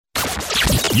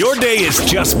Your day is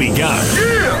just begun.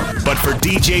 Yeah! But for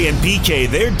DJ and PK,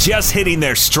 they're just hitting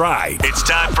their stride. It's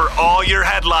time for all your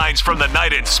headlines from the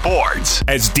night in sports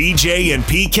as DJ and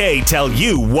PK tell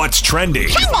you what's trending.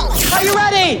 Are you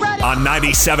ready? On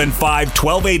 97.5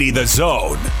 1280 The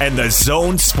Zone and The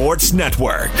Zone Sports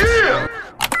Network. Yeah!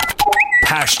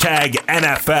 Hashtag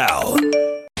NFL.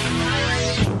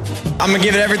 I'm going to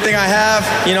give it everything I have.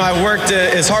 I worked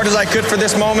as hard as I could for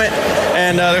this moment,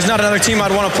 and there's not another team I'd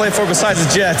want to play for besides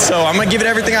the Jets. So I'm going to give it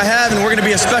everything I have, and we're going to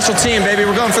be a special team, baby.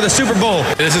 We're going for the Super Bowl.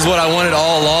 This is what I wanted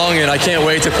all along, and I can't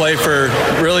wait to play for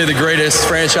really the greatest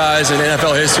franchise in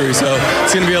NFL history. So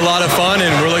it's going to be a lot of fun, and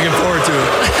we're looking forward to it.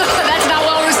 That's not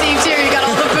well received here. You got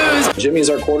all the boos. Jimmy's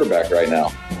our quarterback right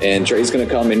now, and Trey's going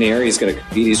to come in here. He's going to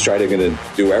compete. He's going to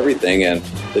do everything, and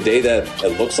the day that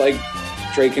it looks like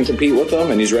Trey can compete with them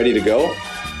and he's ready to go,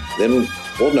 then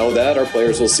we'll know that. Our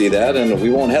players will see that, and we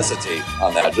won't hesitate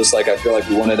on that, just like I feel like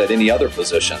we won it at any other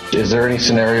position. Is there any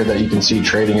scenario that you can see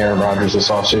trading Aaron Rodgers this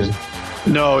offseason?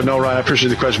 No, Ryan, I appreciate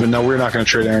the question, but no, we're not going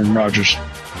to trade Aaron Rodgers.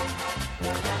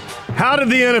 How did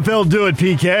the NFL do it,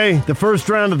 PK? The first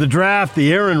round of the draft,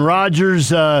 the Aaron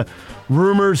Rodgers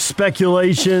rumors,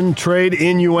 speculation, trade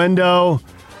innuendo.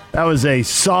 That was a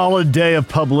solid day of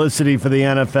publicity for the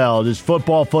NFL. Just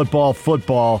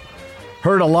football.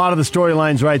 Heard a lot of the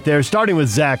storylines right there, starting with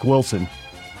Zach Wilson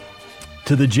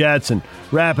to the Jets and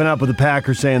wrapping up with the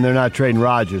Packers saying they're not trading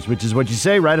Rodgers, which is what you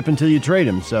say right up until you trade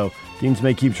him. So teams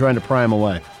may keep trying to pry him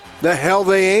away. The hell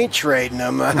they ain't trading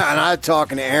him. And I was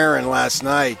talking to Aaron last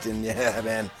night, and yeah,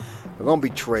 man, we're going to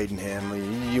be trading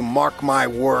him. You mark my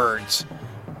words.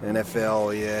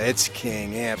 NFL, yeah, it's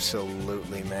king.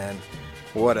 Absolutely, man.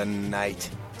 What a night.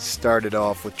 Started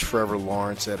off with Trevor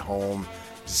Lawrence at home,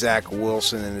 Zach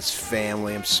Wilson and his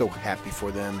family. I'm so happy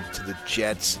for them. To the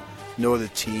Jets, no other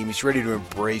team. He's ready to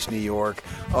embrace New York.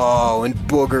 Oh, and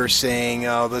Booger saying,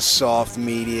 the soft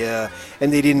media,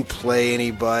 and they didn't play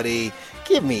anybody.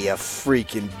 Give me a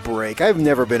freaking break. I've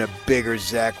never been a bigger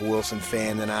Zach Wilson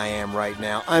fan than I am right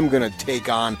now. I'm going to take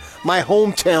on my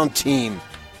hometown team,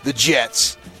 the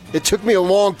Jets. It took me a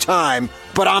long time,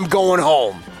 but I'm going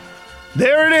home.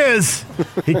 There it is.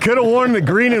 He could have worn the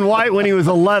green and white when he was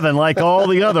 11, like all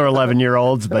the other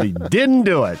 11-year-olds, but he didn't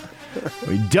do it.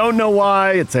 We don't know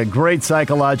why. It's a great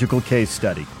psychological case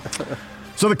study.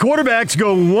 So the quarterbacks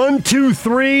go 1, 2,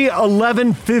 3,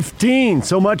 11, 15.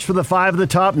 So much for the 5 of the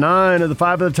top 9 or the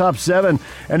 5 of the top 7.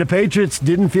 And the Patriots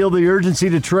didn't feel the urgency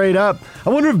to trade up. I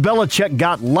wonder if Belichick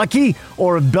got lucky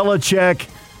or if Belichick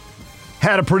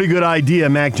had a pretty good idea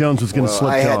Mac Jones was going to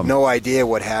slip to him. I had no idea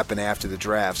what happened after the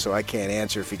draft, so I can't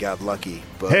answer if he got lucky.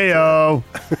 But, hey-o.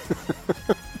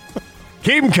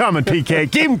 Keep him coming,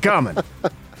 PK. Keep him coming.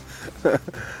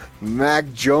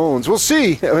 Mac Jones. We'll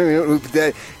see.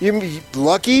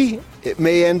 Lucky, it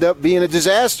may end up being a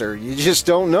disaster. You just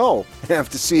don't know. You have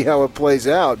to see how it plays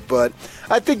out. But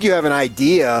I think you have an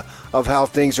idea of how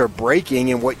things are breaking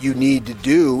and what you need to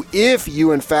do if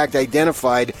you, in fact,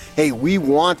 identified, hey, we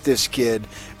want this kid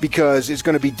because it's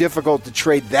going to be difficult to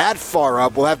trade that far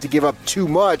up. We'll have to give up too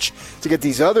much to get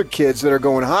these other kids that are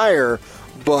going higher.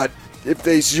 But if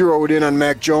they zero it in on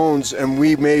Mac Jones and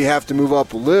we may have to move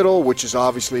up a little, which is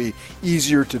obviously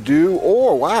easier to do,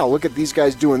 or, wow, look at these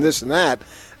guys doing this and that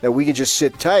we can just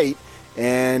sit tight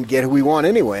and get who we want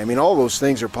anyway. I mean, all those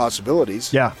things are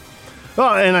possibilities. Yeah.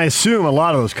 Well, and I assume a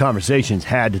lot of those conversations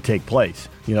had to take place.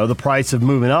 The price of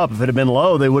moving up, if it had been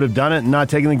low, they would have done it and not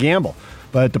taken the gamble.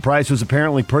 But the price was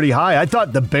apparently pretty high. I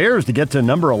thought the Bears, to get to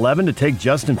number 11 to take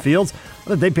Justin Fields,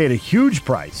 they paid a huge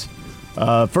price.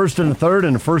 First and a third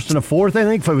and a first and a fourth. I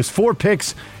think if it was 4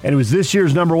 picks and it was this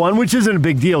year's number 1, which isn't a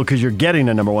big deal because you're getting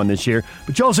a number 1 this year,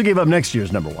 but you also gave up next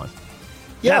year's number 1.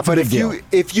 Yeah, but if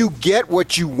you get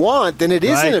what you want, then it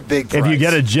isn't a big price. If you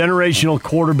get a generational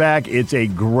quarterback, it's a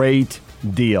great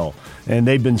deal. And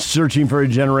they've been searching for a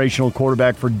generational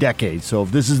quarterback for decades. So if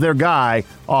this is their guy,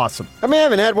 awesome. I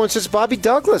haven't had one since Bobby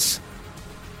Douglas.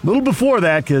 A little before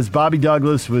that, because Bobby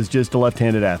Douglas was just a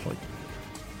left-handed athlete.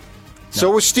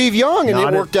 So was Steve Young, and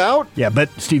it worked out. Yeah, but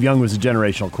Steve Young was a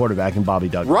generational quarterback, and Bobby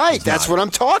Douglas Right, that's what I'm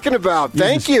talking about.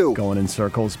 Thank you. Going in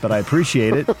circles, but I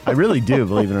appreciate it. I really do,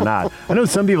 believe it or not. I know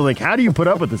some people think, how do you put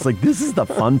up with this? Like, this is the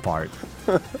fun part.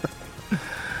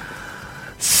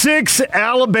 6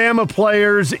 Alabama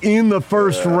players in the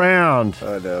first round.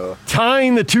 I know.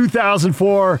 Tying the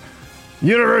 2004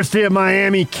 University of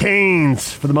Miami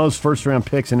Canes for the most first-round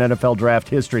picks in NFL draft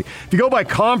history. If you go by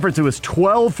conference, it was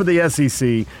 12 for the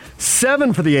SEC,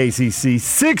 7 for the ACC,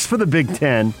 6 for the Big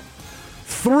Ten,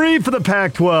 3 for the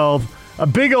Pac-12, a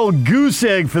big old goose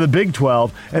egg for the Big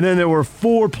 12, and then there were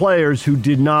 4 players who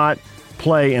did not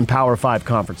play in Power 5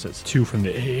 conferences. 2 from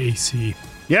the AAC.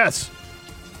 Yes.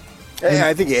 Hey,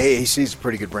 I think AAC is a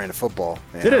pretty good brand of football.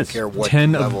 Man. It is. I don't care what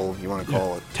level you want to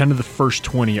call it. 10 of the first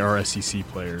 20 are SEC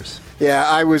players. Yeah,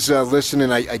 I was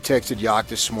listening. I texted Yak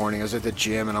this morning. I was at the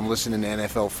gym, and I'm listening to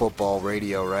NFL football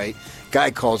radio, right? Guy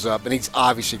calls up, and he's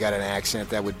obviously got an accent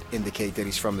that would indicate that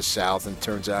he's from the South, and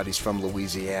turns out he's from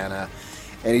Louisiana.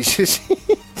 And he's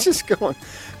just going,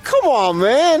 come on,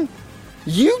 man.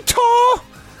 Utah?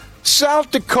 South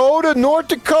Dakota? North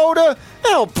Dakota? They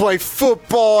don't play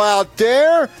football out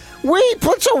there.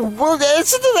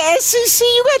 It's the SEC.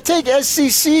 You got to take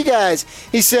SEC guys.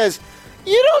 He says,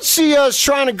 you don't see us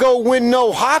trying to go win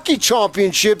no hockey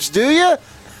championships, do you?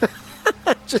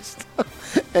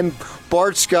 And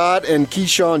Bart Scott and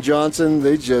Keyshawn Johnson,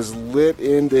 they just lit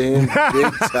into him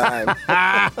big time.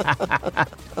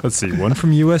 Let's see, one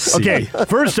from USC. Okay,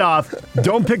 first off,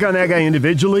 don't pick on that guy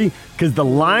individually, because the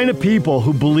line of people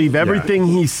who believe everything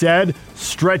he said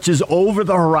stretches over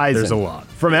the horizon. There's a lot.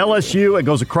 From LSU, it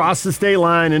goes across the state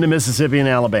line into Mississippi and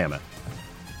Alabama.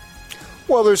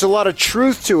 Well, there's a lot of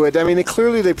truth to it. I mean,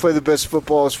 clearly they play the best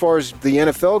football as far as the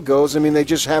NFL goes. I mean, they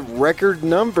just have record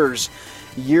numbers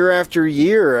year after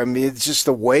year. I mean, it's just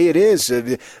the way it is.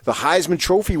 The Heisman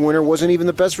Trophy winner wasn't even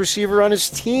the best receiver on his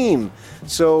team.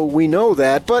 So we know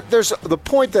that. But there's the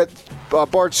point that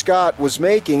Bart Scott was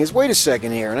making is, wait a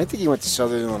second here, and I think he went to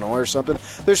Southern Illinois or something.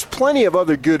 There's plenty of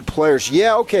other good players.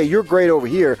 Yeah, okay, you're great over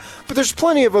here, but there's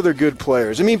plenty of other good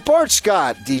players. I mean, Bart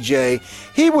Scott, DJ,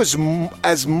 he was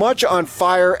as much on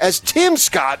fire as Tim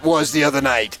Scott was the other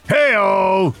night.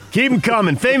 Hey-oh, keep him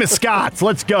coming. Famous Scots,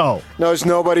 let's go. No, there's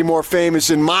nobody more famous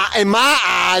in my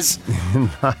eyes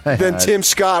than Tim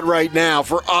Scott right now,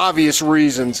 for obvious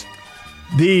reasons.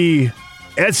 The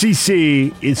SEC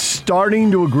is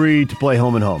starting to agree to play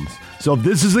home and homes. So if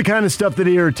this is the kind of stuff that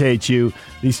irritates you,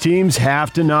 these teams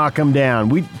have to knock them down.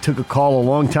 We took a call a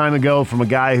long time ago from a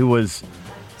guy who was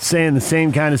saying the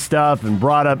same kind of stuff and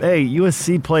brought up, hey,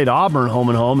 USC played Auburn home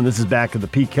and home, and this is back to the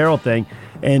Pete Carroll thing,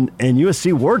 and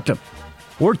USC worked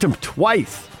them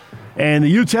twice. And the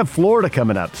Utes have Florida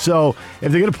coming up. So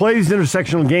if they're going to play these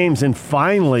intersectional games and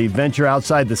finally venture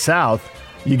outside the South,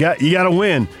 you got to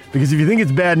win. Because if you think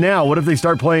it's bad now, what if they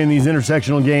start playing these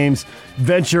intersectional games,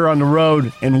 venture on the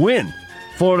road, and win?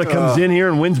 Florida comes in here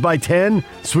and wins by 10,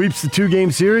 sweeps the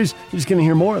 2-game series. You're just going to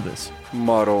hear more of this.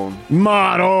 Maroon.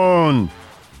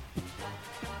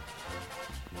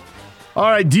 All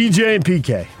right, DJ and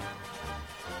PK.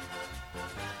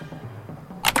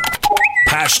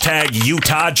 Hashtag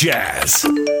Utah Jazz.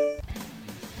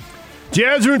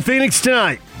 Jazz are in Phoenix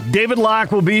tonight. David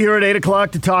Locke will be here at 8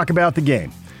 o'clock to talk about the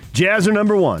game. Jazz are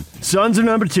number 1. Suns are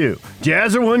number 2.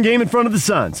 Jazz are 1 game in front of the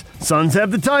Suns. Suns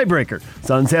have the tiebreaker.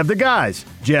 Suns have the guys.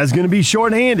 Jazz going to be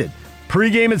shorthanded.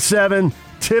 Pre-game at 7.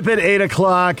 Tip at 8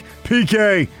 o'clock.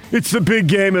 PK, it's the big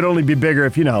game. It'd only be bigger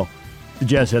if, the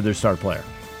Jazz had their star player.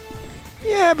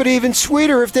 Yeah, but even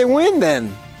sweeter if they win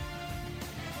then.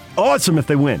 Awesome if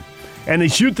they win. And they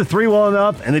shoot the 3 well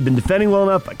enough, and they've been defending well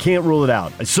enough, I can't rule it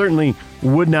out. I certainly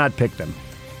would not pick them.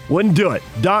 Wouldn't do it.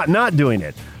 Not doing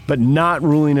it, but not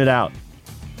ruling it out.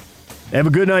 They have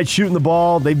a good night shooting the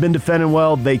ball. They've been defending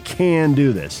well. They can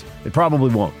do this. They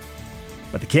probably won't,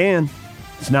 but they can.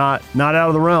 It's not out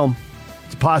of the realm.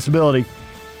 It's a possibility.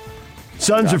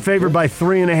 Suns are favored by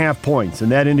 3.5 points,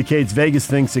 and that indicates Vegas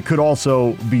thinks it could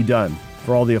also be done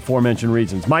for all the aforementioned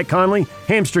reasons. Mike Conley,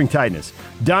 hamstring tightness.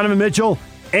 Donovan Mitchell,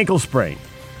 ankle sprain.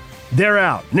 They're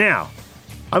out. Now,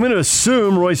 I'm going to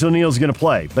assume Royce O'Neal's going to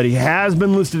play, but he has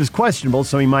been listed as questionable,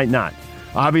 so he might not.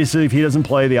 Obviously, if he doesn't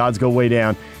play, the odds go way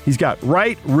down. He's got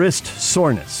right wrist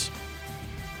soreness.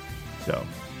 So,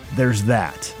 there's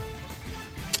that.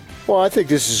 Well, I think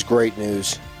this is great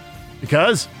news.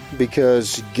 Because?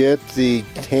 Because get the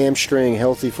hamstring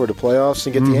healthy for the playoffs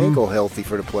and get the ankle healthy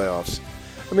for the playoffs.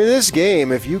 I mean, this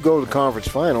game, if you go to the conference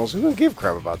finals, who don't give a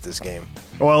crap about this game?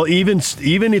 Well, even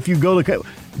if you go to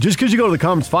 – just because you go to the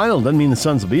conference final doesn't mean the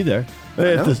Suns will be there.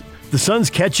 If the Suns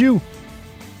catch you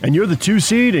and you're the 2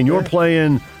 seed and you're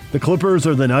playing the Clippers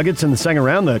or the Nuggets in the second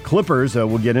round, the Clippers,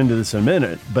 we'll get into this in a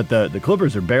minute, but the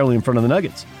Clippers are barely in front of the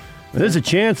Nuggets. There's a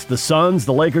chance the Suns,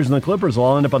 the Lakers, and the Clippers will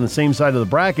all end up on the same side of the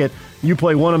bracket. You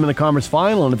play one of them in the conference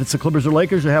final, and if it's the Clippers or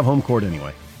Lakers, you have home court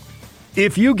anyway.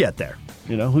 If you get there.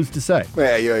 Who's to say?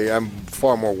 Yeah, I'm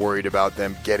far more worried about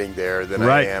them getting there than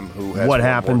I am who has what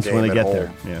happens when they get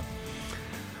there. Yeah.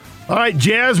 All right,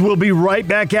 Jazz will be right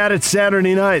back at it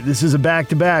Saturday night. This is a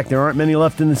back-to-back. There aren't many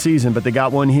left in the season, but they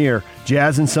got one here.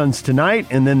 Jazz and Suns tonight,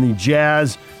 and then the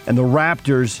Jazz and the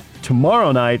Raptors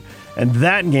tomorrow night, and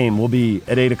that game will be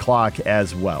at 8 o'clock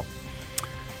as well.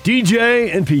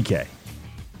 DJ and PK.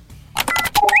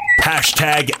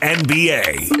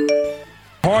 #NBA.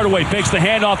 Hardaway fakes the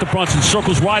handoff to Brunson,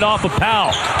 circles right off of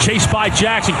Powell. Chased by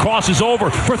Jackson, crosses over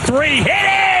for three. Hit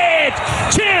it!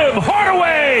 Tim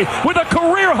Hardaway with a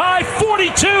career-high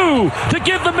 42 to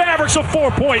give the Mavericks a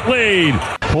 4-point lead.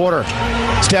 Porter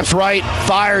steps right,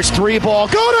 fires three ball.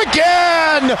 Good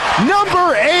again!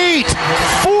 Number 8,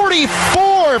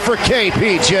 44 for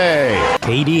KPJ.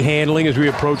 KD handling as we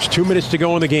approach 2 minutes to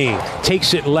go in the game.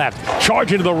 Takes it left,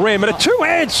 charging to the rim, and a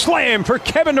two-hand slam for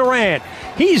Kevin Durant.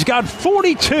 He's got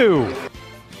 42.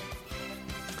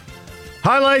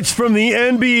 Highlights from the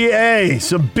NBA.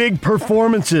 Some big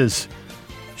performances.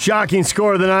 Shocking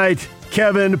score of the night,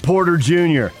 Kevin Porter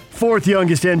Jr., fourth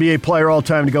youngest NBA player all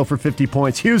time to go for 50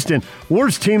 points. Houston,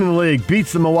 worst team in the league,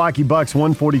 beats the Milwaukee Bucks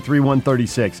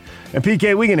 143-136. And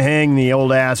PK, we can hang the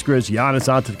old asterisk. Giannis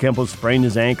Antetokounmpo sprained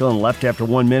his ankle and left after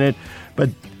 1 minute. But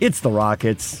it's the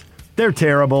Rockets. They're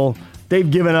terrible. They've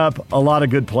given up a lot of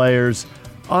good players.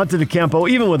 Antetokounmpo,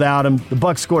 even without him, the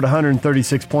Bucks scored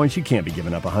 136 points. You can't be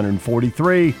giving up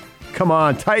 143. Come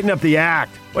on, tighten up the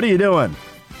act. What are you doing?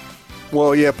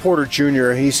 Well, yeah, Porter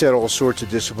Jr., he's had all sorts of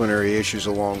disciplinary issues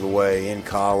along the way in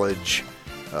college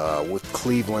with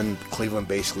Cleveland. Cleveland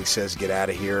basically says, get out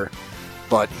of here.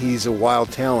 But he's a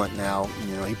wild talent now.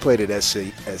 You know, he played at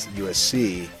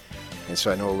USC, and so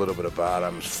I know a little bit about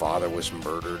him. His father was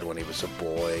murdered when he was a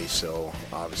boy, so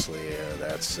obviously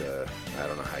that's, I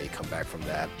don't know how you come back from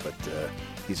that, but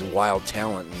he's a wild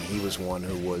talent, and he was one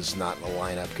who was not in the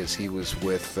lineup because he was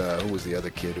with, who was the other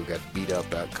kid who got beat up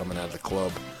coming out of the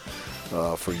club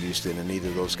for Houston, and neither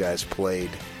of those guys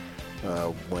played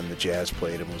when the Jazz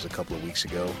played him. It was a couple of weeks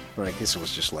ago, or I guess it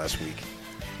was just last week.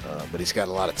 But he's got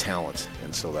a lot of talent,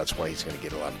 and so that's why he's going to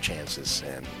get a lot of chances.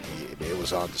 And it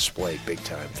was on display big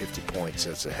time. 50 points,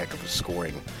 that's a heck of a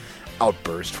scoring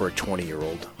outburst for a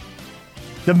 20-year-old.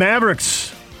 The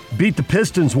Mavericks beat the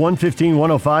Pistons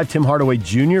 115-105. Tim Hardaway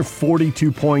Jr.,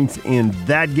 42 points in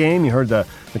that game. You heard the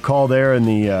call there in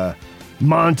the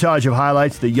montage of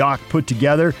highlights that Yock put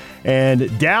together.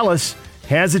 And Dallas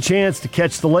has a chance to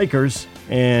catch the Lakers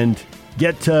and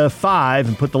get to 5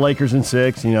 and put the Lakers in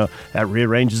 6. You know, that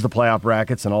rearranges the playoff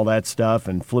brackets and all that stuff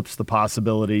and flips the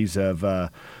possibilities of,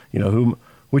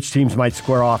 which teams might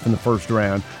square off in the first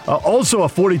round. Also a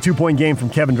 42-point game from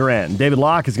Kevin Durant. And David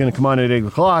Locke is going to come on at 8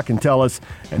 o'clock and tell us,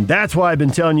 and that's why I've been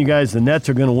telling you guys the Nets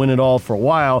are going to win it all for a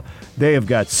while. They have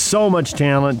got so much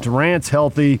talent. Durant's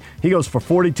healthy. He goes for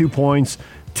 42 points.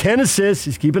 10 assists.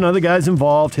 He's keeping other guys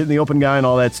involved, hitting the open guy and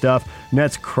all that stuff.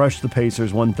 Nets crushed the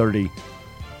Pacers 130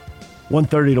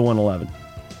 to 111.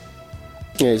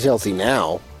 Yeah, he's healthy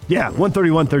now. Yeah,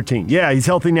 130-113. Yeah, he's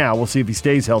healthy now. We'll see if he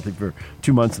stays healthy for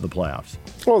 2 months of the playoffs.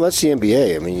 Well, that's the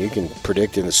NBA. I mean, you can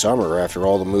predict in the summer after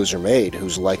all the moves are made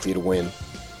who's likely to win.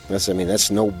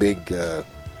 That's no big,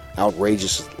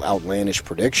 outrageous, outlandish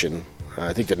prediction.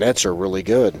 I think the Nets are really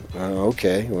good.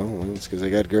 Okay, well, it's because they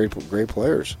got great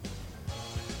players.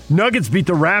 Nuggets beat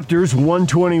the Raptors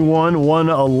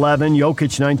 121-111.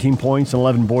 Jokic 19 points and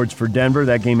 11 boards for Denver.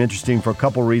 That game interesting for a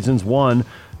couple reasons. One,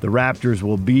 the Raptors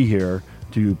will be here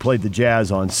to play the Jazz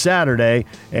on Saturday.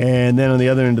 And then on the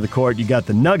other end of the court, you got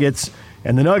the Nuggets.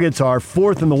 And the Nuggets are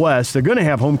 4th in the West. They're going to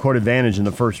have home court advantage in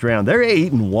the first round. They're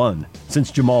 8-1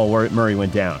 since Jamal Murray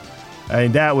went down. I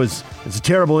mean, it's a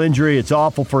terrible injury. It's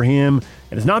awful for him.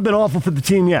 And it's not been awful for the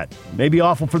team yet. Maybe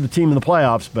awful for the team in the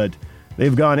playoffs, but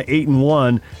they've gone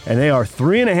 8-1, and they are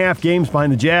 3.5 games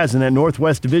behind the Jazz in that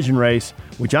Northwest Division race,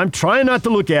 which I'm trying not to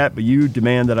look at, but you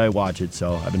demand that I watch it,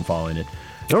 so I've been following it.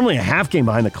 They're only a half game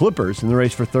behind the Clippers in the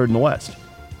race for 3rd in the West.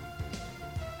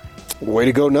 Way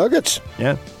to go, Nuggets.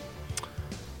 Yeah.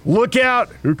 Look out.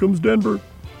 Here comes Denver.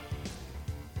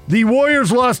 The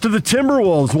Warriors lost to the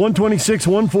Timberwolves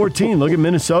 126-114. Look at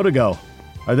Minnesota go.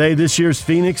 Are they this year's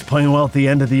Phoenix, playing well at the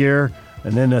end of the year?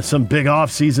 And then some big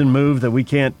offseason move that we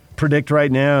can't predict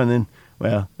right now, and then,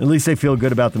 well, at least they feel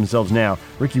good about themselves now.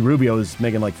 Ricky Rubio is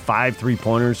making like 5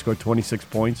 3-pointers, scored 26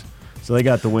 points, so they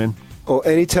got the win. Oh,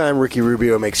 anytime Ricky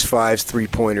Rubio makes 5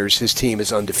 3-pointers, his team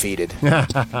is undefeated.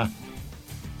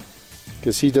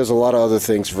 Because he does a lot of other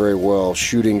things very well.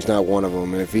 Shooting's not one of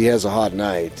them, and if he has a hot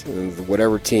night,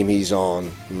 whatever team he's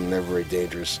on, they're very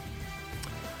dangerous.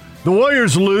 The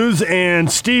Warriors lose, and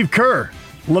Steve Kerr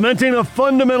lamenting a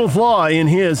fundamental flaw in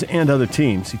his and other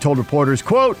teams. He told reporters,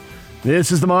 quote,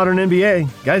 "This is the modern NBA.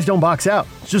 Guys don't box out.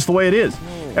 It's just the way it is.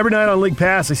 Every night on League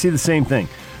Pass, I see the same thing.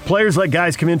 Players let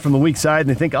guys come in from the weak side and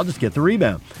they think, I'll just get the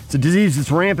rebound. It's a disease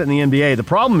that's rampant in the NBA. The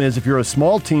problem is if you're a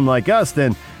small team like us,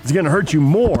 then it's going to hurt you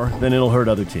more than it'll hurt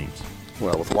other teams."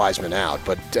 well, with Wiseman out.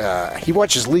 But he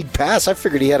watches League Pass. I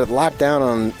figured he had it locked down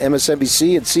on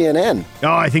MSNBC and CNN.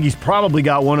 Oh, I think he's probably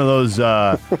got one of those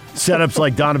setups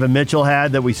like Donovan Mitchell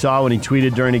had that we saw when he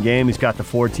tweeted during a game. He's got the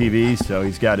 4 TVs, so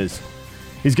he's got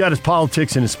his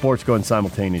politics and his sports going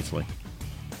simultaneously.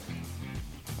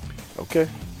 Okay.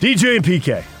 DJ and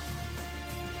PK.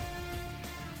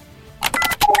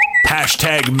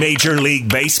 Hashtag Major League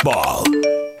Baseball.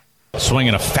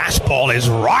 Swinging a fastball is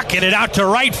rocketed out to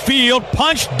right field,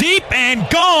 punched deep and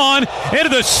gone into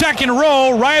the second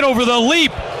row, right over the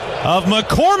leap of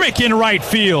McCormick in right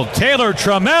field. Taylor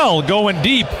Trammell going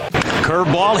deep.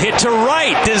 Curveball hit to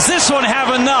right. Does this one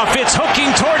have enough? It's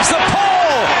hooking towards the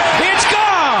pole. It's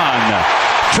gone.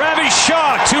 Travis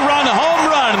Shaw, 2-run home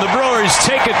run. The Brewers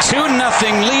take a 2-0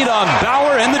 lead on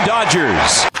Bauer and the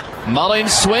Dodgers.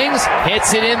 Mullins swings,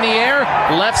 hits it in the air,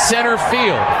 left center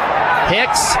field.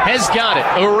 Hicks has got it.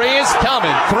 Urias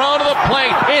coming, thrown to the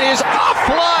plate. It is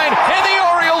offline, and the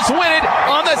Orioles win it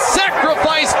on the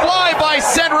sacrifice fly by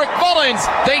Cedric Mullins.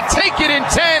 They take it in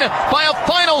 10 by a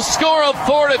final score of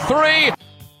 4-3.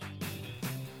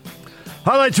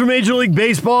 Highlights from Major League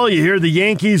Baseball. You hear the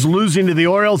Yankees losing to the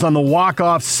Orioles on the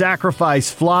walk-off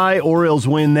sacrifice fly. Orioles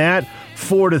win that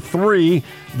 4-3.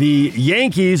 The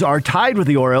Yankees are tied with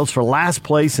the Orioles for last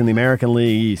place in the American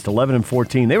League East,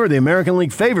 11-14. They were the American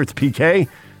League favorites, PK, and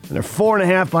they're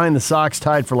 4.5 behind the Sox,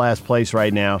 tied for last place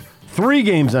right now. 3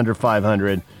 games under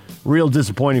 500. Real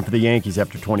disappointing for the Yankees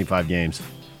after 25 games.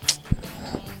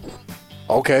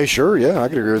 Okay, sure, yeah, I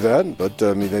could agree with that. But,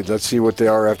 let's see what they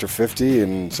are after 50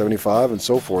 and 75 and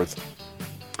so forth.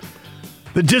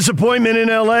 The disappointment in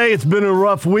L.A., it's been a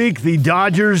rough week. The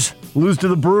Dodgers lose to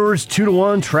the Brewers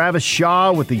 2-1. Travis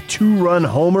Shaw with the 2-run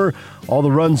homer. All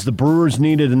the runs the Brewers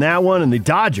needed in that one. And the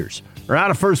Dodgers are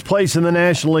out of first place in the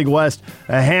National League West,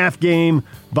 a half game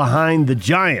behind the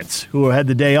Giants, who had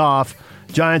the day off.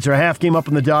 Giants are a half game up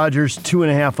on the Dodgers,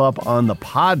 2.5 up on the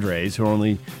Padres, who are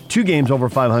only 2 games over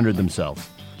 500 themselves.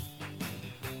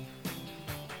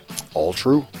 All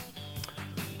true.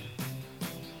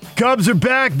 Cubs are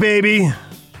back, baby.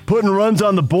 Putting runs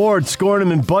on the board, scoring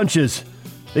them in bunches.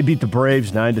 They beat the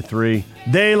Braves 9-3.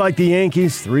 They, like the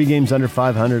Yankees, 3 games under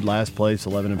 500, last place,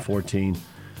 11-14.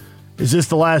 Is this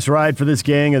the last ride for this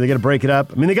gang? Are they going to break it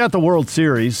up? I mean, they got the World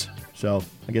Series, so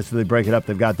I guess if they break it up,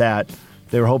 they've got that.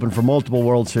 They were hoping for multiple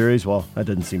World Series. Well, that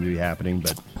doesn't seem to be happening,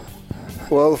 but...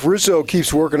 Well, if Rizzo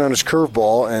keeps working on his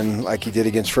curveball, and like he did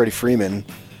against Freddie Freeman,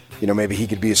 maybe he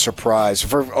could be a surprise.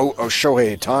 For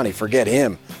Shohei Ohtani, forget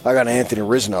him. I got Anthony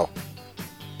Rizzo.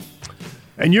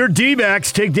 And your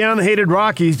D-backs take down the hated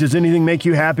Rockies. Does anything make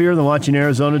you happier than watching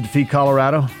Arizona defeat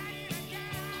Colorado?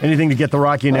 Anything to get the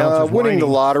Rocky announcers winning the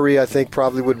lottery, I think,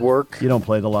 probably would work. You don't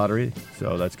play the lottery,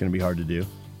 so that's going to be hard to do.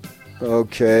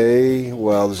 Okay,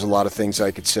 well, there's a lot of things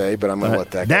I could say, but I'm going to let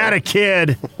that go. That a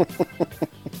kid.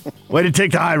 Way to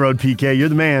take the high road, PK. You're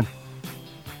the man.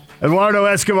 Eduardo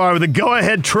Escobar with a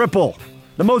go-ahead triple.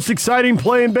 The most exciting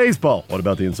play in baseball. What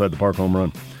about the inside-the-park home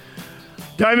run?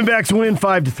 Diamondbacks win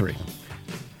 5-3.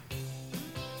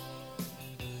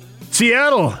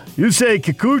 Seattle, Yusei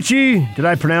Kikuchi. Did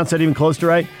I pronounce that even close to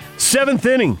right? 7th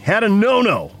inning. Had a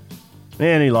no-no.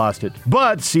 And he lost it.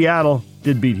 But Seattle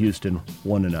did beat Houston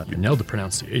 1-0. You nailed the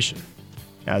pronunciation.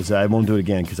 As I won't do it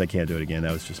again because I can't do it again.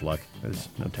 That was just luck. There's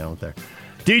no talent there.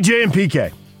 DJ and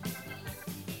PK.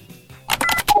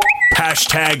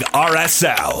 Hashtag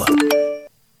RSL.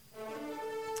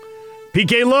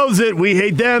 PK loves it. We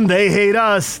hate them. They hate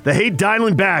us. The hate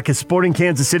dialing back as Sporting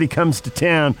Kansas City comes to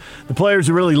town. The players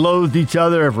who really loathed each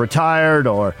other have retired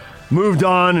or moved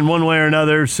on in one way or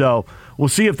another. So we'll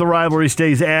see if the rivalry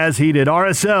stays as heated.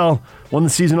 RSL won the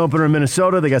season opener in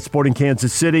Minnesota. They got Sporting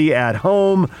Kansas City at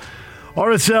home.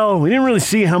 RSL, we didn't really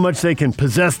see how much they can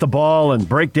possess the ball and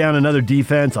break down another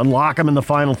defense, unlock them in the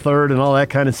final third and all that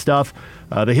kind of stuff.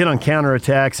 They hit on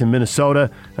counterattacks in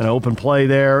Minnesota, an open play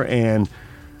there, and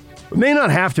we may not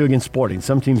have to against Sporting.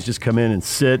 Some teams just come in and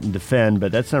sit and defend,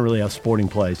 but that's not really how Sporting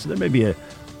plays. So there may be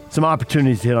some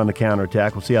opportunities to hit on the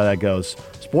counterattack. We'll see how that goes.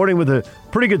 Sporting with a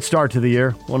pretty good start to the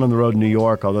year. One on the road in New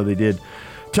York, although they did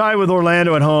tie with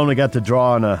Orlando at home. They got to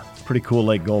draw on a pretty cool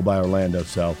late goal by Orlando.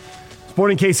 So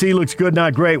Sporting KC looks good,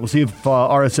 not great. We'll see if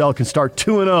RSL can start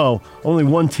 2-0. Only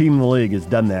one team in the league has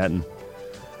done that, and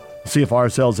we'll see if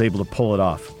RSL is able to pull it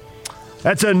off.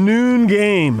 That's a noon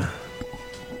game.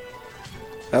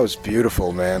 That was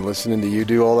beautiful, man, listening to you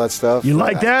do all that stuff. You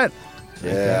like that?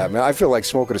 Yeah, man, I feel like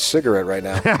smoking a cigarette right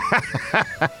now.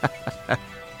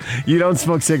 You don't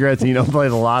smoke cigarettes and you don't play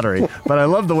the lottery, but I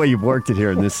love the way you've worked it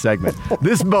here in this segment.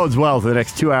 This bodes well for the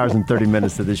next 2 hours and 30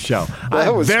 minutes of this show.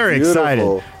 I'm very excited.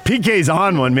 PK's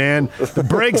on one, man. The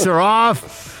brakes are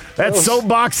off. That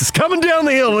soapbox is coming down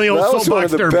the hill in the old That was one soapbox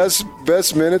of the derby.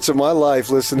 best minutes of my life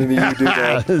listening to you do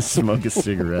that. Smoke a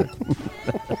cigarette.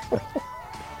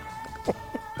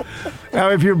 Now,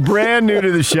 if you're brand new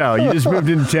to the show, you just moved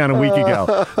into town a week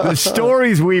ago, the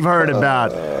stories we've heard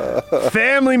about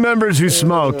family members who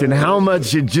smoked and how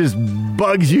much it just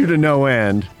bugs you to no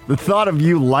end. The thought of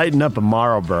you lighting up a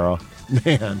Marlboro,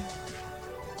 man.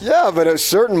 Yeah, but at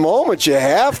certain moments you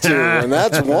have to, and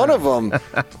that's one of them.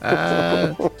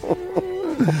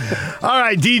 All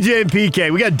right, DJ and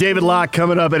PK. We got David Locke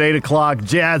coming up at 8 o'clock,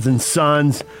 Jazz and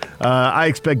Sons. I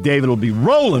expect David will be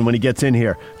rolling when he gets in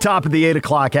here. Top of the 8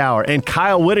 o'clock hour. And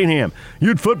Kyle Whittingham,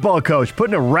 Ute football coach,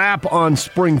 putting a wrap on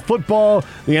spring football,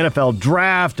 the NFL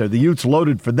draft. Are the Utes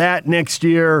loaded for that next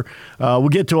year? We'll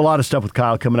get to a lot of stuff with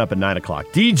Kyle coming up at 9 o'clock.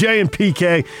 DJ and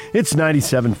PK, it's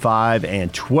 97.5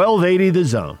 and 1280 The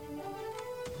Zone.